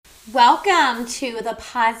Welcome to the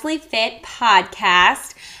Positively Fit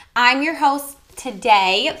podcast. I'm your host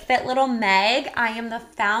today, Fit Little Meg. I am the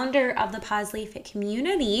founder of the Positively Fit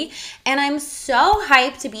community, and I'm so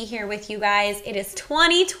hyped to be here with you guys. It is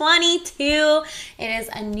 2022. It is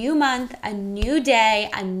a new month, a new day,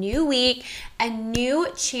 a new week, a new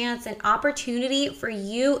chance and opportunity for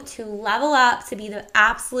you to level up to be the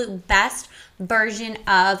absolute best version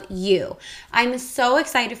of you. I'm so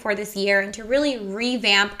excited for this year and to really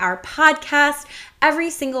revamp our podcast every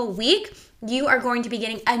single week. You are going to be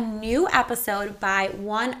getting a new episode by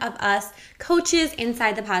one of us coaches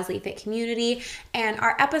inside the Positively Fit community. And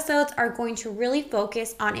our episodes are going to really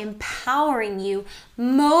focus on empowering you,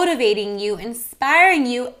 motivating you, inspiring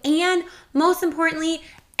you, and most importantly,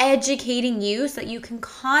 educating you so that you can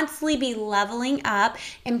constantly be leveling up,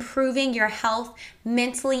 improving your health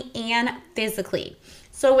mentally and physically.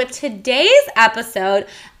 So with today's episode,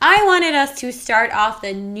 I wanted us to start off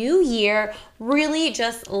the new year really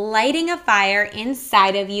just lighting a fire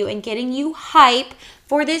inside of you and getting you hype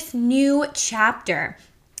for this new chapter.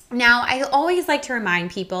 Now, I always like to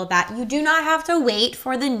remind people that you do not have to wait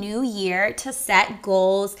for the new year to set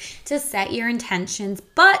goals, to set your intentions,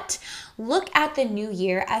 but look at the new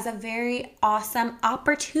year as a very awesome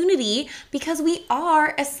opportunity because we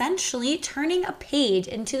are essentially turning a page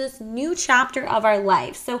into this new chapter of our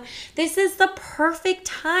life. So this is the perfect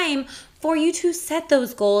time for you to set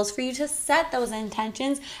those goals, for you to set those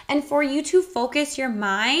intentions, and for you to focus your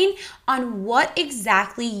mind on what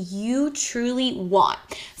exactly you truly want.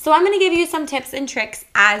 So I'm going to give you some tips and tricks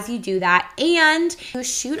as you do that, and you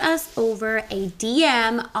shoot us over a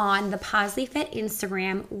DM on the Positively Fit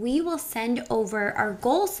Instagram. We will send over our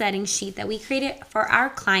goal setting sheet that we created for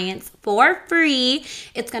our clients for free.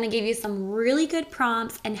 It's going to give you some really good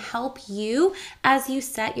prompts and help you as you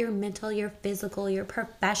set your mental, your physical, your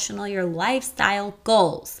professional, your lifestyle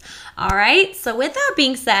goals. All right. So with that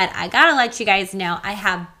being said, I got to let you guys know I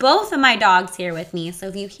have both of my dogs here with me. So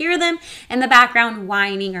if you hear them in the background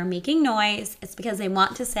whining or making noise, it's because they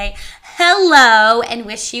want to say hello and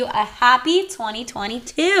wish you a happy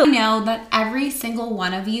 2022. I know that every single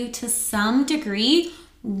one of you to some degree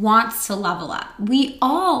wants to level up. We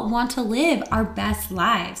all want to live our best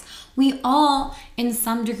lives. We all, in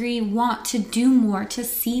some degree, want to do more, to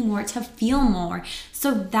see more, to feel more.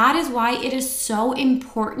 So that is why it is so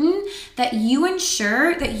important that you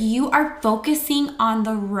ensure that you are focusing on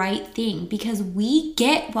the right thing, because we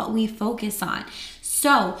get what we focus on.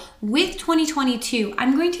 So with 2022,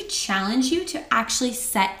 I'm going to challenge you to actually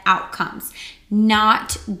set outcomes,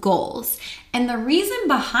 not goals. And the reason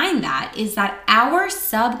behind that is that our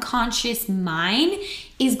subconscious mind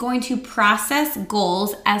is going to process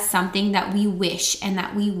goals as something that we wish and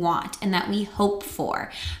that we want and that we hope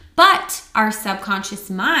for. But our subconscious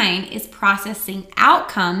mind is processing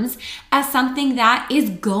outcomes as something that is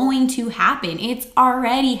going to happen. It's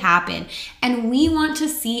already happened. And we want to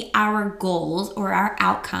see our goals or our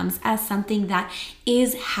outcomes as something that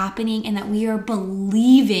is happening and that we are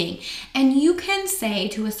believing. And you can say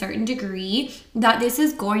to a certain degree that this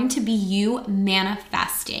is going to be you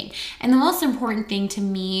manifesting. And the most important thing to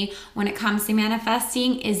me when it comes to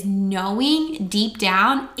manifesting is knowing deep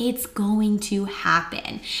down it's going to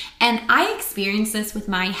happen. And I experienced this with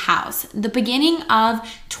my house. The beginning of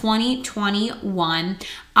 2021,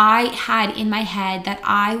 I had in my head that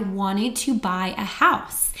I wanted to buy a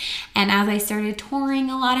house. And as I started touring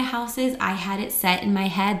a lot of houses, I had it set in my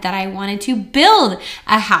head that I wanted to build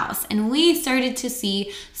a house. And we started to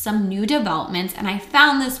see some new developments, and I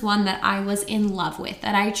found this one that I was in love with,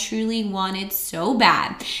 that I truly wanted so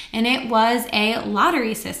bad. And it was a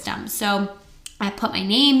lottery system. So I put my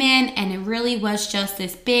name in, and it really was just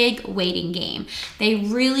this big waiting game. They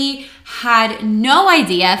really had no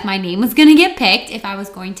idea if my name was going to get picked, if I was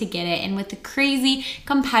going to get it. And with the crazy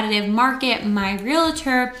competitive market, my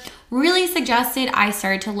realtor really suggested I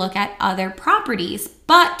started to look at other properties.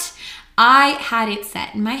 But I had it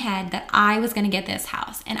set in my head that I was going to get this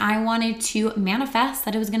house, and I wanted to manifest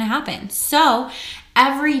that it was going to happen. So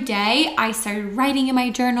every day I started writing in my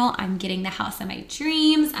journal, I'm getting the house of my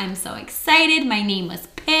dreams. I'm so excited. My name was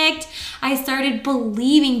picked. I started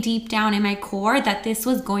believing deep down in my core that this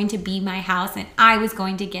was going to be my house and I was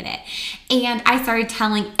going to get it. And I started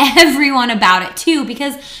telling everyone about it too,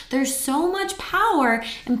 because there's so much power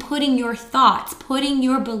in putting your thoughts, putting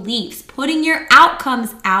your beliefs, putting your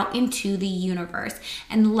outcomes out into the universe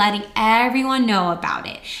and letting everyone know about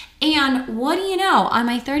it. And what do you know? On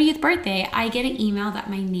my 30th birthday, I get an email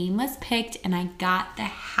that my name was picked and I got the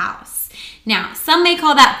house. Now, some may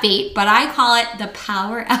call that fate, but I call it the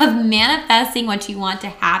power of manifesting what you want to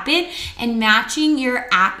happen and matching your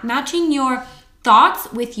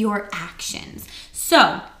thoughts with your actions.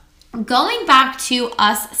 So, going back to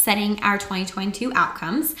us setting our 2022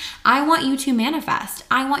 outcomes, I want you to manifest.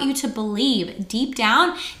 I want you to believe deep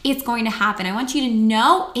down it's going to happen. I want you to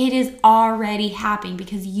know it is already happening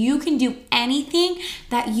because you can do anything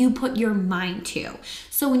that you put your mind to.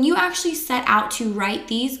 So when you actually set out to write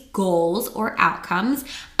these goals or outcomes,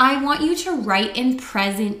 I want you to write in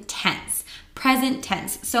present tense. Present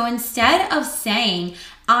tense. So instead of saying,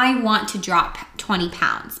 I want to drop 20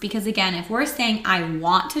 pounds, because again, if we're saying I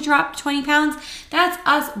want to drop 20 pounds, that's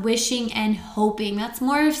us wishing and hoping. That's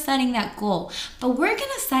more of setting that goal. But we're going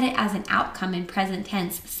to set it as an outcome in present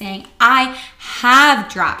tense, saying I have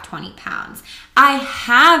dropped 20 pounds. I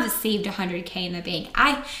have saved 100K in the bank.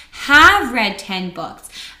 I have read 10 books.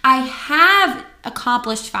 I have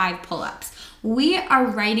accomplished 5 pull-ups. We are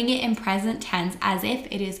writing it in present tense as if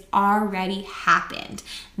it has already happened.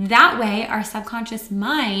 That way, our subconscious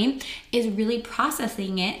mind is really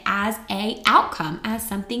processing it as an outcome, as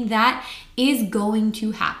something that is going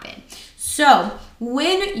to happen. So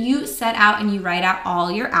when you set out and you write out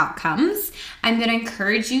all your outcomes, I'm going to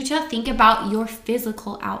encourage you to think about your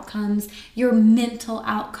physical outcomes, your mental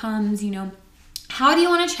outcomes, how do you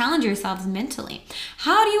want to challenge yourselves mentally?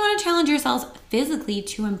 How do you want to challenge yourselves physically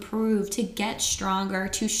to improve, to get stronger,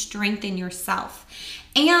 to strengthen yourself?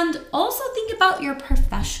 And also think about your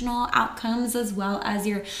professional outcomes as well as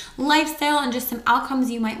your lifestyle and just some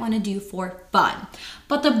outcomes you might want to do for fun.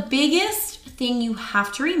 But the biggest thing you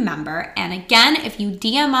have to remember, and again, if you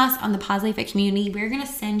DM us on the Positively Fit community, we're going to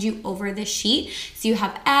send you over the sheet so you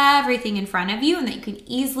have everything in front of you and that you can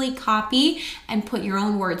easily copy and put your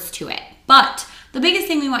own words to it. But the biggest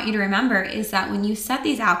thing we want you to remember is that when you set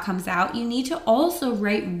these outcomes out, you need to also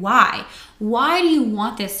write why. Why do you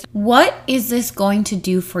want this? What is this going to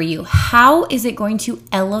do for you? How is it going to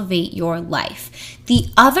elevate your life? The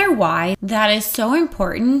other why that is so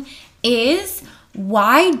important is,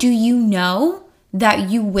 why do you know that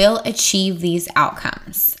you will achieve these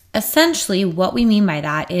outcomes? Essentially, what we mean by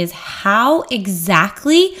that is, how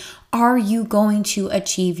exactly are you going to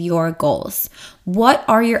achieve your goals? What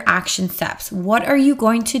are your action steps? What are you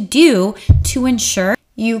going to do to ensure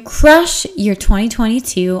you crush your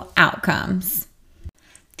 2022 outcomes?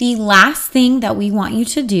 The last thing that we want you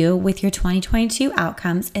to do with your 2022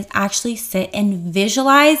 outcomes is actually sit and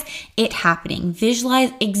visualize it happening.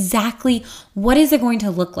 Visualize exactly what is it going to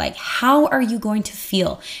look like? How are you going to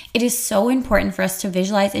feel? It is so important for us to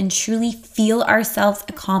visualize and truly feel ourselves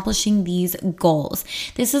accomplishing these goals.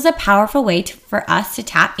 This is a powerful way for us to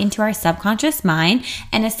tap into our subconscious mind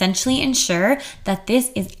and essentially ensure that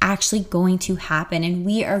this is actually going to happen and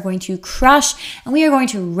we are going to crush and we are going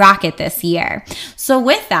to rock it this year. So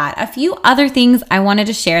with that, a few other things I wanted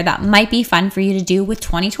to share that might be fun for you to do with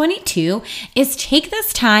 2022 is take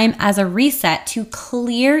this time as a reset to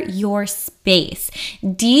clear your space.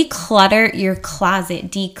 Declutter your closet,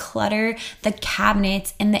 declutter the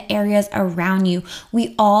cabinets and the areas around you.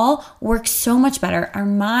 We all work so much better. Our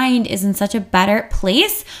mind is in such a better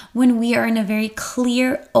place when we are in a very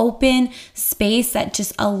clear, open space that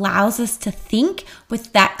just allows us to think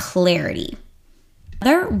with that clarity.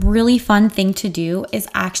 Another really fun thing to do is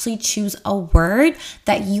actually choose a word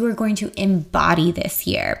that you are going to embody this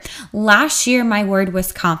year. Last year, my word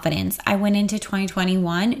was confidence. I went into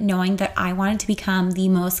 2021 knowing that I wanted to become the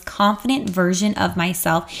most confident version of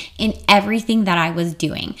myself in everything that I was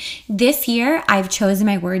doing. This year, I've chosen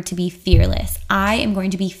my word to be fearless. I am going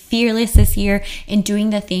to be fearless this year in doing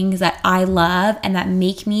the things that I love and that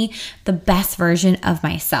make me the best version of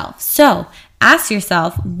myself. So, ask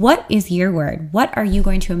yourself, what is your word? What are you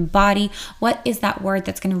going to embody? What is that word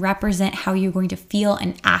that's going to represent how you're going to feel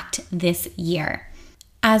and act this year?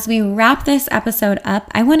 As we wrap this episode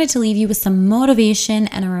up, I wanted to leave you with some motivation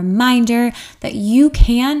and a reminder that you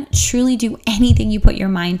can truly do anything you put your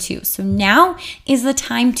mind to. So now is the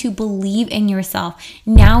time to believe in yourself.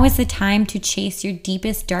 Now is the time to chase your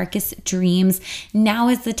deepest, darkest dreams. Now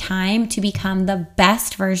is the time to become the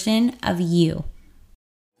best version of you.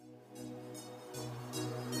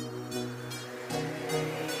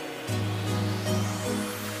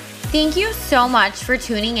 Thank you so much for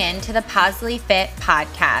tuning in to the Positively Fit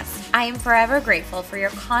podcast. I am forever grateful for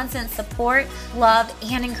your constant support, love,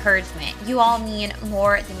 and encouragement. You all mean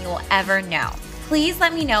more than you will ever know. Please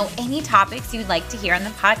let me know any topics you'd like to hear on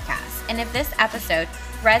the podcast. And if this episode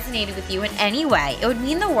resonated with you in any way, it would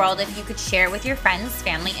mean the world if you could share it with your friends,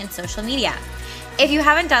 family, and social media. If you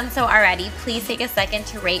haven't done so already, please take a second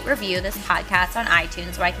to rate, review this podcast on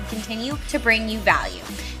iTunes so I can continue to bring you value.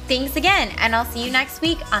 Thanks again, and I'll see you next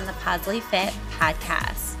week on the Positively Fit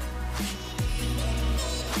podcast.